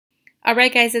All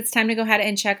right, guys, it's time to go ahead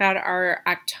and check out our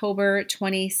October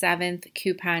 27th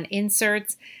coupon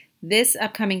inserts. This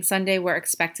upcoming Sunday, we're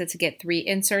expected to get 3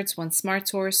 inserts, 1 Smart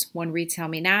Source, 1 Retail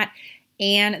Me Not,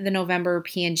 and the November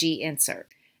P&G insert.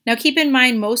 Now, keep in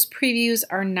mind, most previews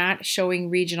are not showing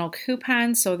regional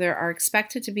coupons, so there are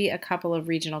expected to be a couple of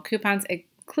regional coupons,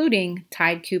 including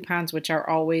Tide coupons, which are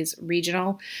always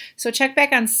regional. So check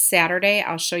back on Saturday.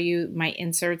 I'll show you my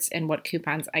inserts and what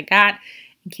coupons I got,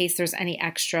 in case there's any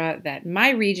extra that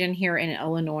my region here in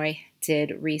Illinois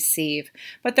did receive.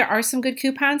 But there are some good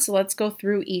coupons, so let's go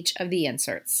through each of the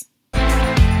inserts.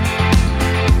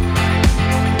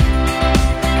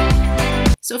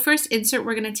 So first insert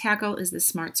we're going to tackle is the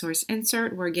Smart Source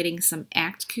insert. We're getting some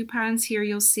ACT coupons here,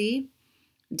 you'll see.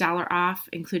 $1 off,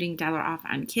 including $1 off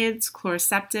on kids,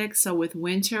 Chloraseptic. So with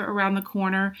winter around the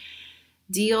corner,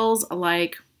 deals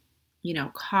like,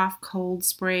 cough cold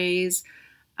sprays,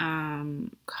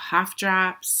 cough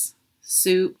drops,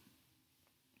 soup,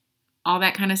 all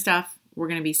that kind of stuff, we're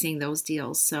going to be seeing those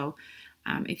deals. So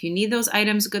if you need those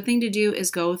items, a good thing to do is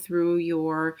go through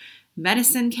your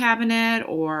medicine cabinet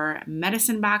or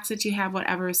medicine box that you have,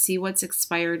 whatever, see what's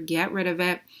expired, get rid of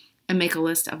it, and make a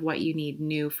list of what you need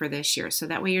new for this year. So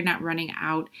that way you're not running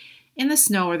out in the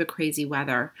snow or the crazy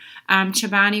weather.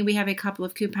 Chobani, we have a couple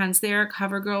of coupons there.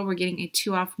 CoverGirl, we're getting a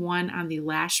 2 off 1 on the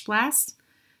Lash Blast.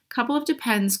 Couple of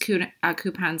Depends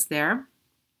coupons there.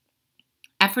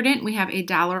 Effordent, we have a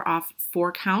 $1 off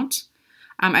 4 count.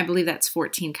 I believe that's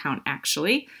 14 count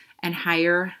actually, and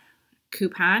higher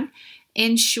coupon.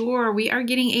 Ensure, we are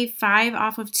getting a 5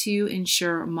 off of 2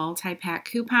 Ensure multi-pack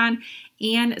coupon,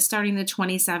 and starting the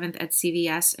 27th at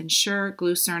CVS, Ensure,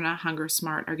 Glucerna, Hunger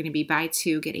Smart are going to be buy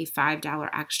 2, get a $5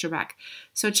 extra back.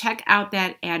 So check out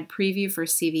that ad preview for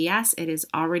CVS. It is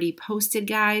already posted,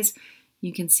 guys.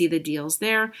 You can see the deals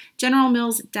there. General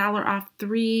Mills, $1 off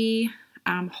 3,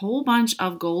 whole bunch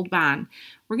of Gold Bond.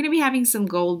 We're going to be having some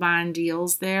Gold Bond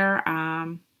deals there.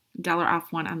 $1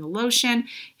 off 1 on the lotion.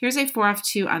 Here's a 4 off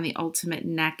 2 on the Ultimate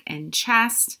Neck and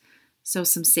Chest. So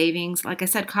some savings. Like I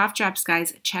said, cough drops,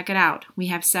 guys, check it out. We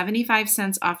have 75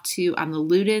 cents off 2 on the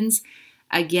Ludens.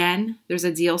 Again, there's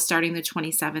a deal starting the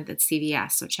 27th at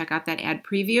CVS. So check out that ad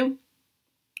preview.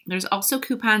 There's also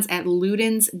coupons at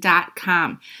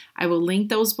ludens.com. I will link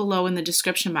those below in the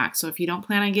description box. So if you don't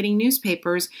plan on getting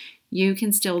newspapers, you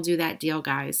can still do that deal,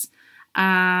 guys.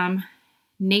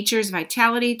 Nature's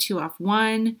Vitality, 2 off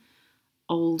 1.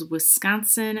 Old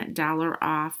Wisconsin, $1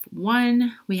 off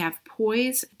 1. We have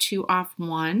Poise, 2 off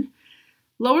 1.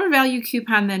 Lower value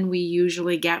coupon than we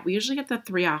usually get. We usually get the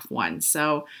 3 off 1.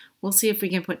 So we'll see if we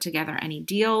can put together any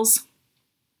deals.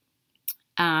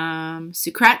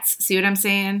 Sucrets, see what I'm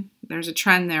saying? There's a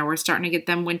trend there. We're starting to get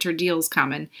them winter deals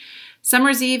coming.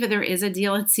 Summer's Eve, there is a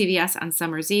deal at CVS on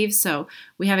Summer's Eve. So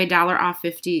we have a $1 off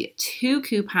 52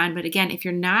 coupon. But again, if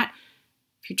you're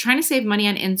trying to save money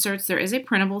on inserts, there is a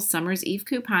printable Summer's Eve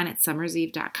coupon at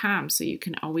summerseve.com. So you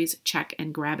can always check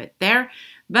and grab it there.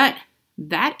 But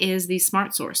that is the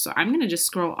Smart Source. So I'm going to just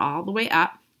scroll all the way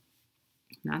up.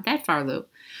 Not that far, Lou.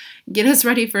 Get us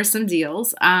ready for some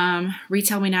deals.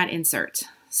 Retail Me Not insert.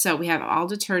 So we have all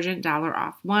detergent, $1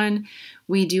 off 1.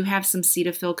 We do have some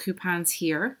Cetaphil coupons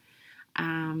here.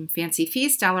 Fancy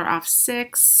Feast, $1 off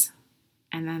 6.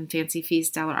 And then Fancy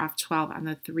Feast, $1 off 12 on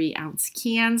the 3-ounce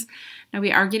cans. Now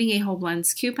we are getting a Whole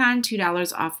Blends coupon,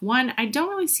 $2 off 1. I don't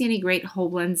really see any great Whole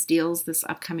Blends deals this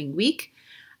upcoming week.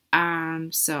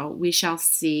 So we shall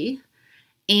see.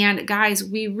 And guys,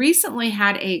 we recently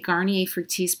had a Garnier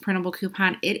Fructis printable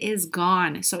coupon. It is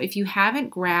gone. So if you haven't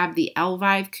grabbed the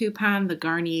Elvive coupon, the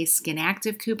Garnier Skin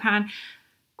Active coupon,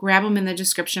 grab them in the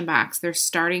description box. They're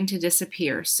starting to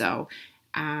disappear. So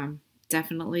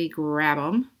definitely grab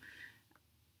them.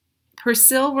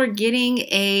 Persil, we're getting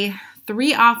a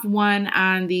 3 off 1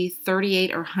 on the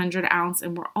 38 or 100 ounce,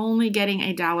 and we're only getting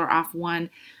a $1 off 1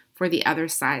 for the other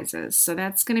sizes. So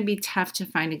that's going to be tough to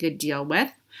find a good deal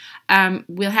with.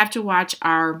 We'll have to watch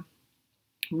our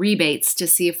rebates to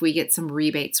see if we get some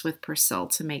rebates with Persil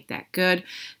to make that good.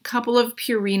 Couple of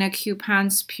Purina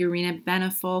coupons, Purina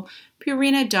Beneful,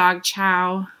 Purina Dog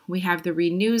Chow. We have the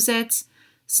Renews It,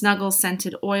 Snuggle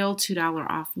Scented Oil, $2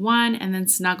 off 1, and then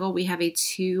Snuggle, we have a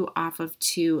 2 off of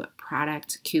 2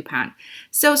 product coupon.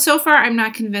 So far I'm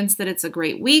not convinced that it's a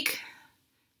great week.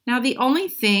 Now the only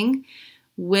thing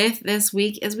with this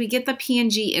week is we get the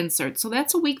P&G insert. So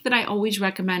that's a week that I always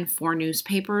recommend for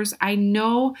newspapers. I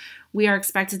know we are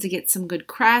expected to get some good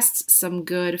Crest, some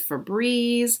good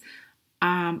Febreze,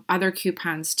 other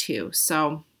coupons too.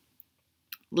 So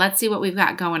let's see what we've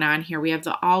got going on here. We have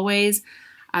the Always.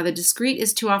 The Discreet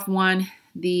is 2 off 1.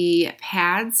 The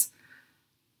pads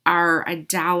are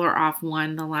 $1 off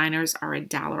one. The liners are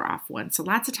 $1 off one. So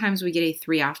lots of times we get a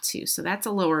 3 off 2. So that's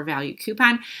a lower value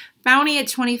coupon. Bounty at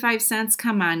 25 cents.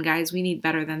 Come on, guys. We need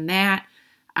better than that.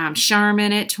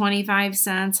 Charmin at 25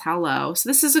 cents. Hello. So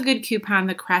this is a good coupon.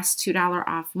 The Crest, $2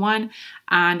 off one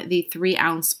on the 3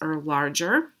 ounce or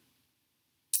larger.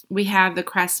 We have the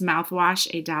Crest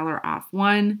mouthwash, $1 off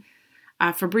one.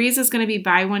 Febreze is going to be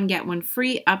buy one, get one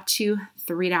free up to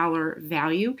 $3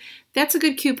 value. That's a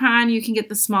good coupon. You can get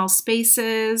the small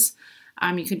spaces.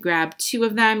 You could grab 2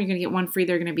 of them. You're going to get one free.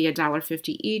 They're going to be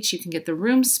 $1.50 each. You can get the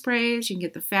room sprays. You can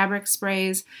get the fabric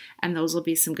sprays, and those will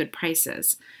be some good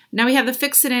prices. Now we have the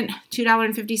Fix-It-In,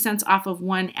 $2.50 off of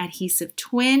one adhesive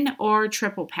twin or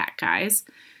triple pack, guys.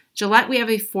 Gillette, we have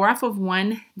a 4 off of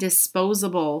 1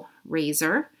 disposable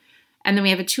razor, and then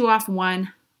we have a 2 off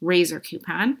 1 razor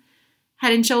coupon.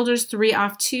 Head & Shoulders, 3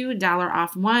 off 2, $1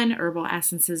 off 1. Herbal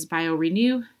Essences Bio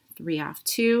Renew, 3 off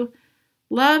 2.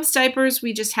 Love's Diapers,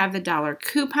 we just have the $1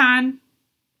 coupon.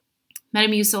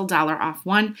 Metamucil, $1 off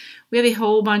 1. We have a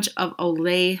whole bunch of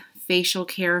Olay facial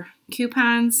care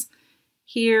coupons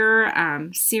here.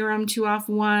 Serum, 2 off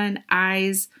 1.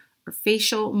 Eyes or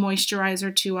facial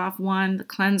moisturizer, 2 off 1. The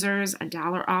cleansers,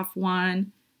 $1 off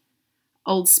 1.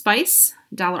 Old Spice,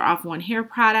 $1 off 1 hair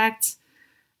product.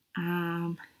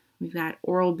 We've got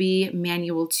Oral-B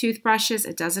manual toothbrushes.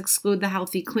 It does exclude the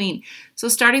Healthy Clean. So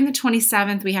starting the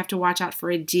 27th, we have to watch out for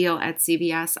a deal at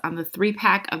CVS on the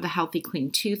 3-pack of the Healthy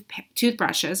Clean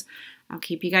toothbrushes. I'll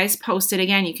keep you guys posted.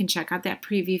 Again, you can check out that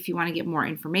preview if you want to get more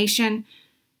information.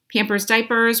 Pampers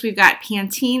Diapers, we've got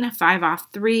Pantene, 5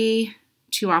 off 3,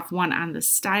 2 off 1 on the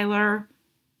styler.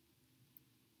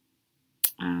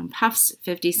 Puffs,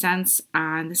 50 cents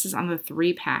on, this is on the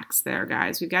 3-packs there,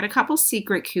 guys. We've got a couple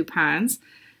secret coupons.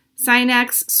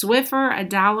 Sinex, Swiffer,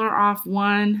 $1 off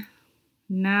 1.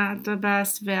 Not the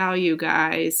best value,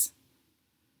 guys.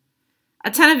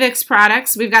 A ton of Vicks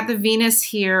products. We've got the Venus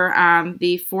here,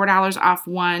 the $4 off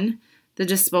 1, the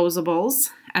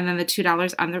disposables, and then the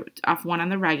 $2 off 1 on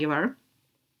the regular.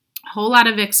 Whole lot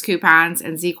of Vicks coupons,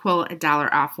 and ZzzQuil,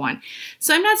 $1 off 1.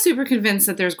 So I'm not super convinced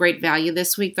that there's great value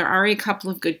this week. There are a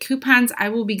couple of good coupons. I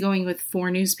will be going with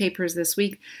 4 newspapers this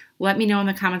week. Let me know in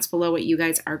the comments below what you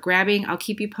guys are grabbing. I'll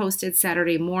keep you posted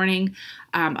Saturday morning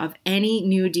of any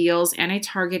new deals and a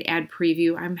Target ad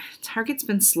preview. Target's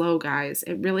been slow, guys.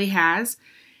 It really has.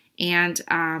 And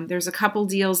there's a couple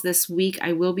deals this week.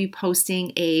 I will be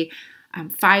posting a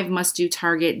 5 must-do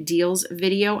Target deals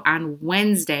video on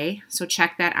Wednesday, so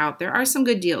check that out. There are some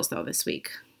good deals, though, this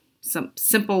week. Some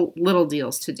simple little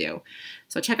deals to do.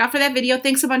 So check out for that video.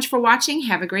 Thanks a bunch for watching.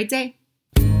 Have a great day.